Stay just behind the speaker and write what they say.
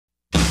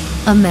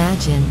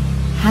Imagine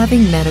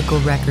having medical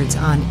records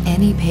on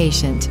any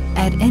patient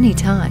at any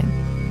time.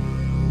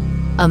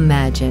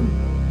 Imagine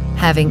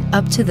having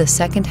up to the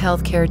second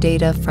healthcare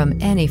data from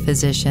any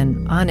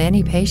physician on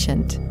any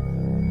patient.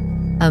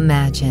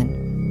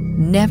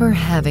 Imagine never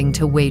having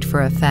to wait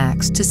for a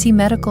fax to see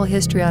medical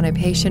history on a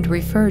patient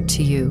referred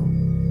to you.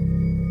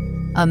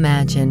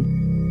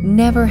 Imagine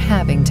never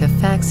having to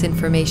fax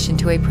information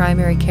to a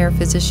primary care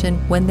physician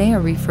when they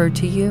are referred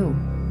to you.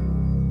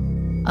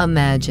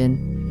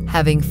 Imagine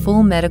having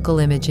full medical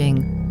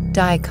imaging,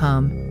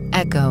 DICOM,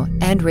 echo,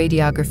 and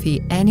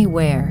radiography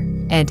anywhere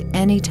and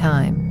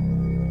anytime.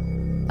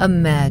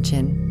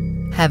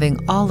 Imagine having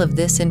all of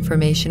this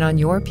information on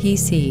your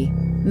PC,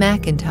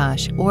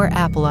 Macintosh, or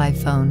Apple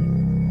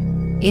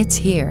iPhone. It's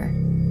here.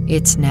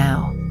 It's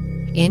now.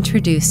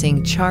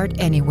 Introducing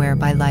ChartAnywhere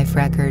by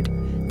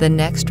LifeRecord, the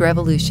next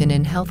revolution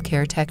in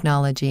healthcare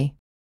technology.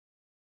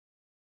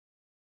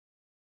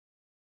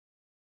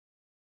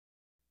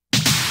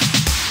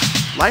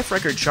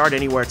 LifeRecord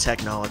ChartAnywhere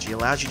technology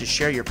allows you to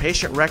share your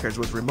patient records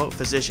with remote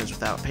physicians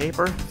without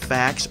paper,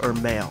 fax, or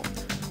mail.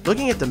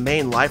 Looking at the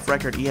main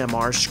LifeRecord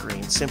EMR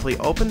screen, simply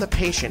open the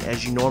patient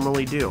as you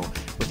normally do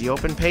with the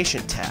Open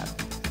Patient tab.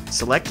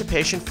 Select the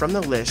patient from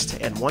the list,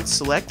 and once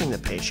selecting the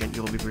patient,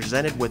 you will be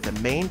presented with the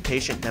main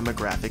patient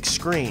demographics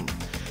screen.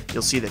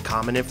 You'll see the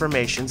common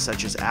information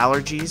such as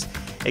allergies,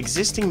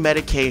 existing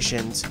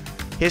medications,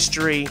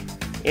 history,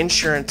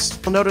 insurance.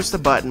 You'll notice the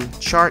button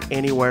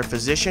ChartAnywhere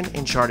Physician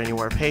and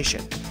ChartAnywhere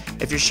Patient.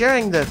 If you're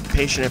sharing the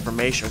patient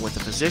information with a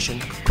physician,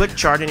 click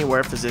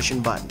ChartAnywhere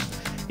Physician button.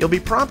 You'll be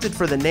prompted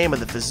for the name of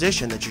the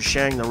physician that you're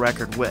sharing the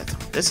record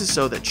with. This is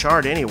so that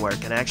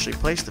ChartAnywhere can actually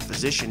place the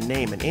physician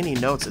name in any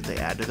notes that they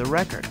add to the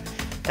record.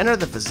 Enter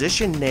the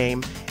physician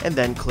name and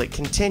then click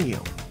Continue.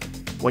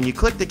 When you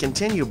click the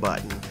Continue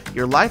button,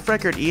 your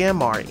LifeRecord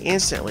EMR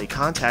instantly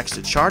contacts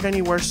the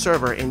ChartAnywhere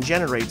server and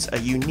generates a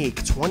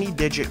unique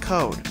 20-digit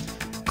code.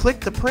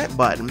 Click the Print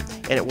button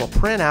and it will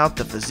print out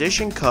the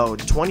physician code,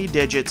 20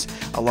 digits,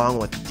 along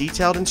with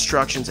detailed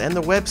instructions and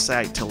the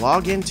website to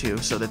log into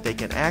so that they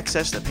can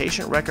access the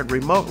patient record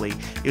remotely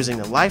using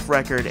the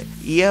LifeRecord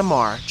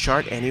EMR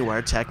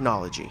ChartAnywhere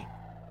technology.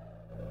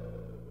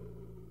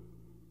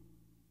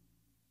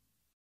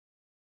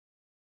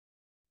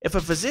 If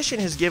a physician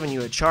has given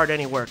you a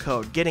ChartAnywhere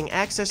code, getting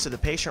access to the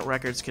patient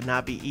records could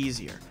not be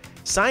easier.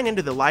 Sign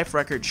into the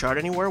LifeRecord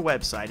ChartAnywhere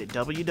website at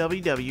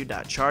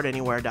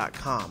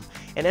www.chartanywhere.com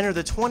and enter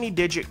the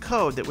 20-digit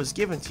code that was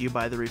given to you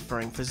by the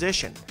referring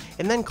physician,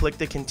 and then click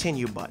the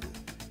Continue button.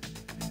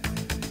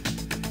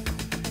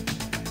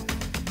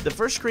 The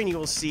first screen you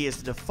will see is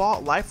the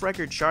default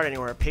LifeRecord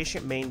ChartAnywhere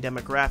patient main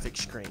demographics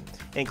screen.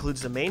 It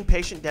includes the main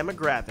patient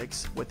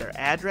demographics with their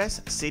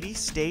address, city,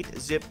 state,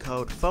 zip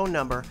code, phone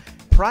number,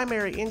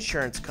 primary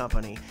insurance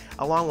company,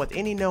 along with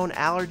any known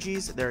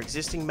allergies, their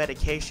existing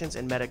medications,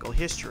 and medical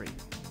history.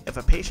 If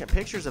a patient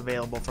picture is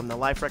available from the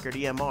LifeRecord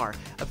EMR,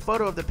 a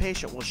photo of the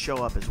patient will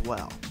show up as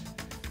well.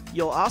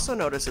 You'll also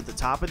notice at the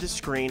top of the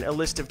screen a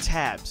list of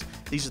tabs.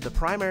 These are the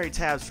primary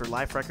tabs for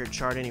LifeRecord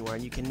ChartAnywhere,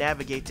 and you can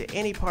navigate to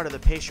any part of the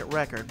patient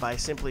record by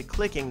simply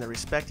clicking the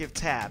respective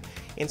tab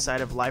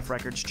inside of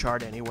LifeRecord's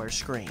ChartAnywhere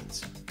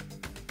screens.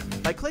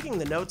 By clicking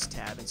the Notes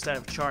tab instead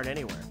of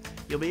ChartAnywhere,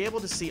 you'll be able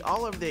to see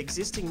all of the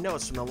existing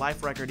notes from the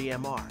LifeRecord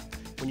EMR.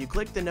 When you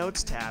click the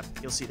Notes tab,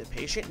 you'll see the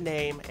patient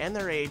name and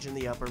their age in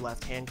the upper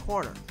left-hand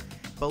corner.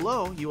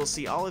 Below, you will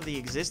see all of the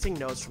existing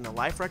notes from the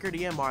LifeRecord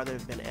EMR that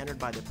have been entered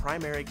by the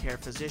primary care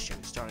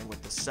physician, starting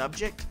with the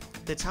subject,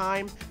 the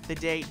time, the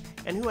date,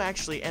 and who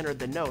actually entered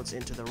the notes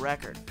into the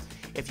record.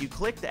 If you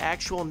click the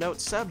actual note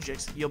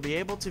subjects, you'll be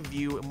able to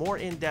view more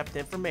in-depth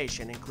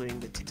information, including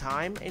the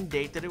time and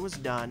date that it was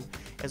done,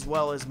 as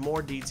well as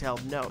more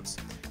detailed notes.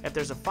 If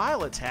there's a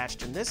file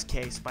attached, in this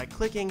case, by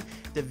clicking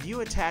the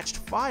View Attached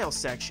File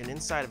section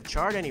inside of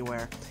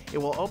ChartAnywhere, it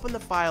will open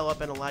the file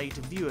up and allow you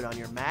to view it on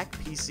your Mac,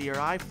 PC, or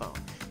iPhone.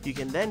 You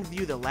can then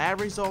view the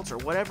lab results or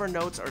whatever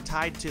notes are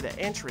tied to the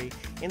entry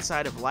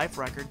inside of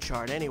LifeRecord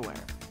ChartAnywhere.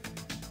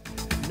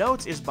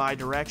 Notes is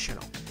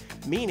bidirectional,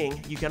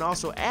 meaning you can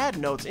also add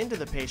notes into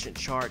the patient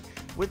chart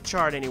with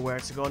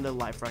ChartAnywhere to go into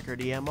LifeRecord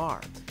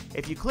EMR.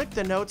 If you click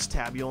the Notes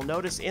tab, you'll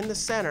notice in the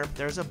center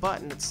there's a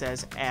button that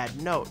says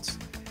Add Notes.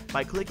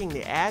 By clicking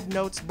the Add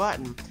Notes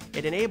button,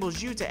 it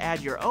enables you to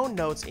add your own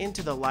notes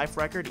into the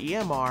LifeRecord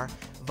EMR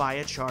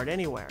via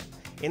ChartAnywhere.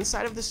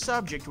 Inside of the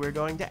subject, we're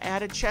going to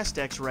add a chest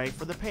x-ray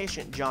for the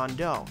patient John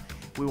Doe.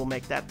 We will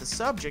make that the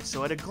subject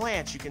so at a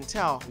glance you can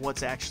tell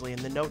what's actually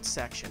in the Notes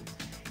section.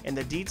 In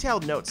the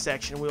Detailed Notes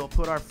section, we will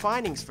put our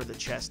findings for the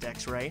chest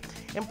x-ray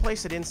and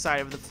place it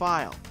inside of the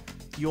file.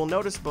 You will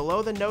notice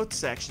below the Notes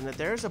section that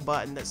there is a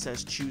button that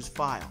says Choose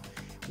File.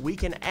 We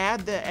can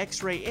add the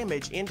x-ray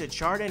image into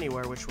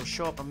ChartAnywhere, which will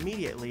show up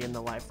immediately in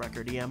the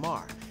LifeRecord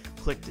EMR.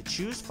 Click the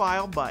Choose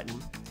File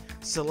button,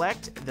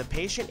 select the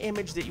patient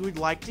image that you would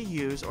like to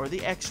use or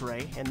the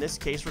x-ray. In this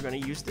case, we're going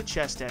to use the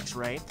chest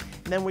x-ray,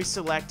 and then we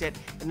select it,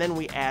 and then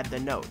we add the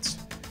notes.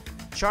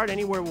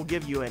 ChartAnywhere will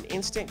give you an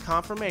instant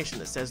confirmation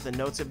that says the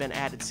notes have been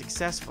added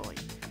successfully.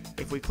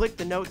 If we click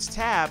the Notes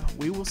tab,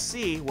 we will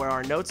see where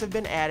our notes have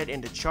been added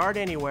into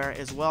ChartAnywhere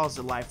as well as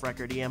the Life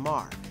Record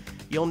EMR.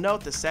 You'll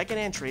note the second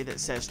entry that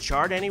says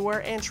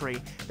ChartAnywhere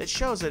entry that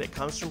shows that it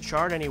comes from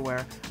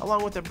ChartAnywhere,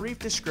 along with a brief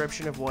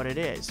description of what it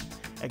is.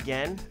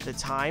 Again, the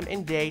time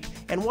and date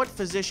and what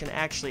physician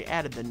actually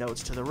added the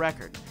notes to the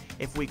record.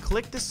 If we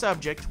click the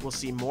subject, we'll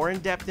see more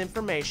in-depth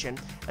information,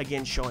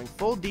 again showing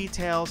full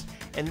details,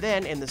 and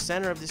then in the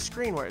center of the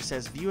screen where it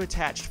says View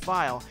Attached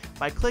File,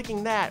 by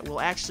clicking that,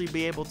 we'll actually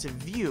be able to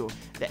view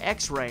the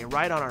X-ray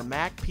right on our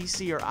Mac,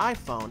 PC, or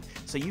iPhone,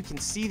 so you can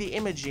see the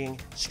imaging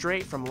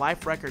straight from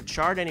Life Record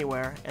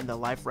ChartAnywhere and the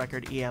Life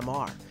Record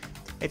EMR.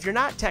 If you're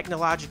not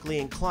technologically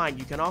inclined,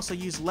 you can also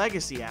use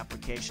legacy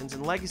applications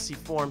and legacy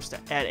forms to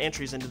add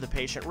entries into the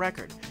patient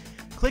record.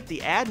 Click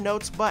the Add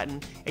Notes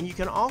button, and you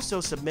can also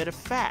submit a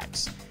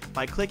fax.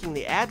 By clicking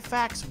the Add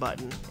Fax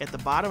button at the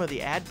bottom of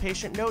the Add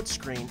Patient Notes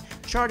screen,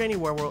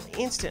 ChartAnywhere will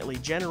instantly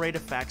generate a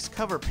fax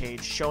cover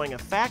page showing a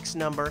fax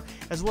number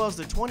as well as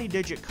the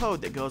 20-digit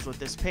code that goes with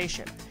this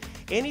patient.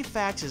 Any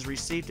faxes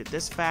received at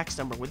this fax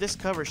number with this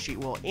cover sheet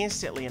will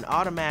instantly and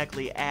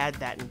automatically add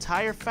that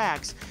entire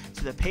fax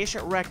to the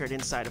patient record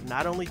inside of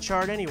not only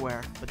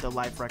ChartAnywhere, but the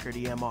Life Record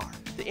EMR.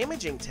 The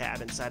Imaging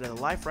tab inside of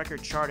the Life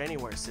Record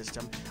ChartAnywhere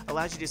system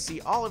allows you to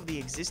see all of the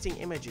existing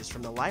images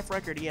from the Life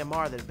Record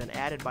EMR that have been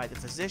added by the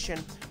physician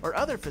or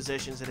other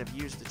physicians that have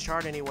used the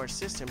ChartAnywhere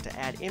system to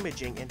add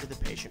imaging into the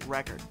patient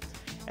record.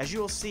 As you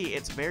will see,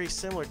 it's very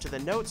similar to the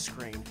Notes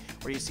screen,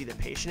 where you see the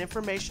patient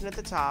information at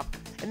the top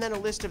and then a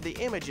list of the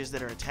images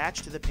that are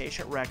attached to the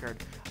patient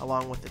record,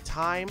 along with the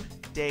time,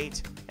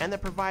 date, and the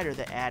provider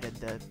that added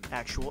the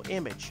actual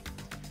image.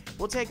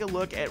 We'll take a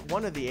look at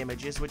one of the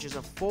images, which is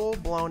a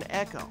full-blown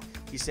echo.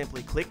 You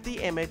simply click the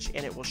image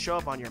and it will show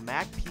up on your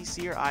Mac,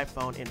 PC, or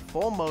iPhone in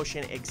full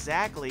motion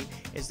exactly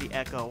as the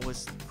echo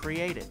was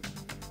created.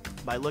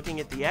 By looking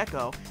at the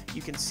echo,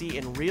 you can see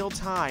in real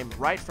time,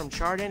 right from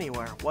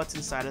ChartAnywhere, what's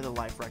inside of the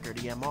Life Record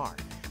EMR.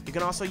 You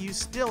can also use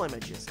still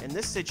images, in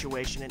this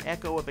situation an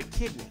echo of a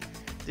kidney.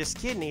 This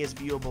kidney is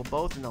viewable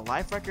both in the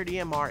Life Record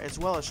EMR as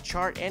well as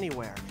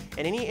ChartAnywhere,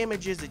 and any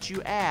images that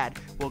you add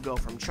will go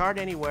from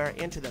ChartAnywhere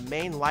into the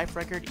main Life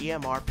Record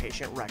EMR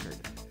patient record.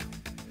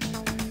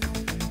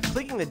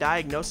 Clicking the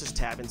Diagnosis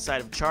tab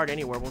inside of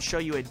ChartAnywhere will show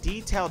you a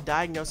detailed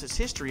diagnosis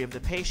history of the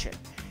patient.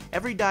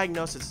 Every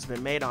diagnosis has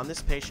been made on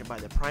this patient by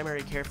the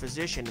primary care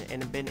physician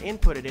and been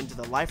inputted into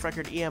the Life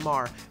Record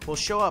EMR will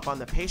show up on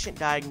the patient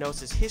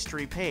diagnosis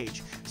history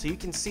page, so you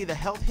can see the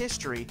health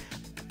history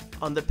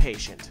on the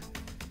patient.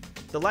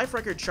 The Life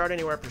Record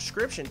ChartAnywhere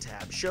Prescription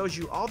tab shows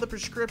you all the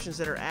prescriptions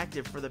that are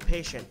active for the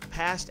patient,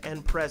 past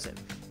and present.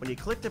 When you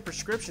click the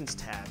Prescriptions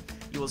tab,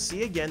 you will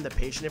see again the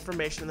patient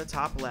information in the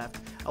top left,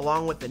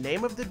 along with the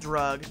name of the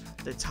drug,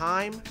 the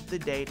time, the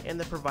date, and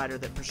the provider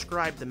that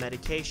prescribed the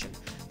medication.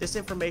 This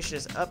information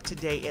is up to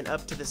date and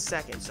up to the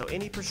second, so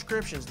any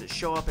prescriptions that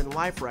show up in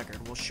Life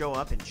Record will show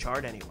up in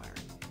ChartAnywhere.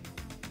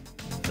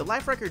 The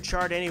Life Record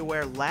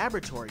ChartAnywhere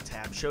Laboratory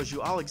tab shows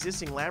you all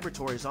existing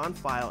laboratories on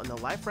file in the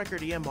Life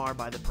Record EMR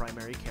by the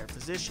primary care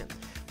physician.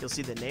 You'll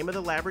see the name of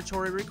the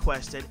laboratory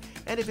requested,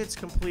 and if it's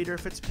complete or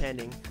if it's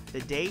pending,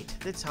 the date,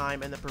 the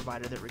time, and the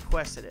provider that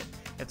requested it.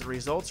 If the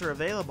results are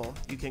available,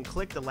 you can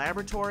click the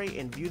laboratory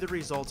and view the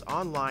results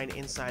online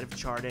inside of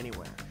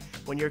ChartAnywhere.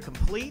 When you're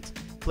complete,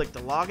 click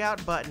the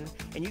Logout button,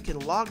 and you can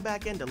log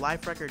back into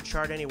Life Record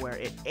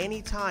ChartAnywhere at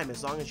any time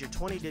as long as your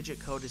 20-digit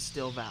code is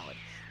still valid.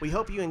 We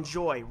hope you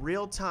enjoy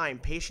real-time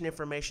patient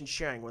information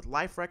sharing with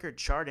Life Record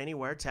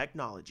ChartAnywhere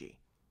technology.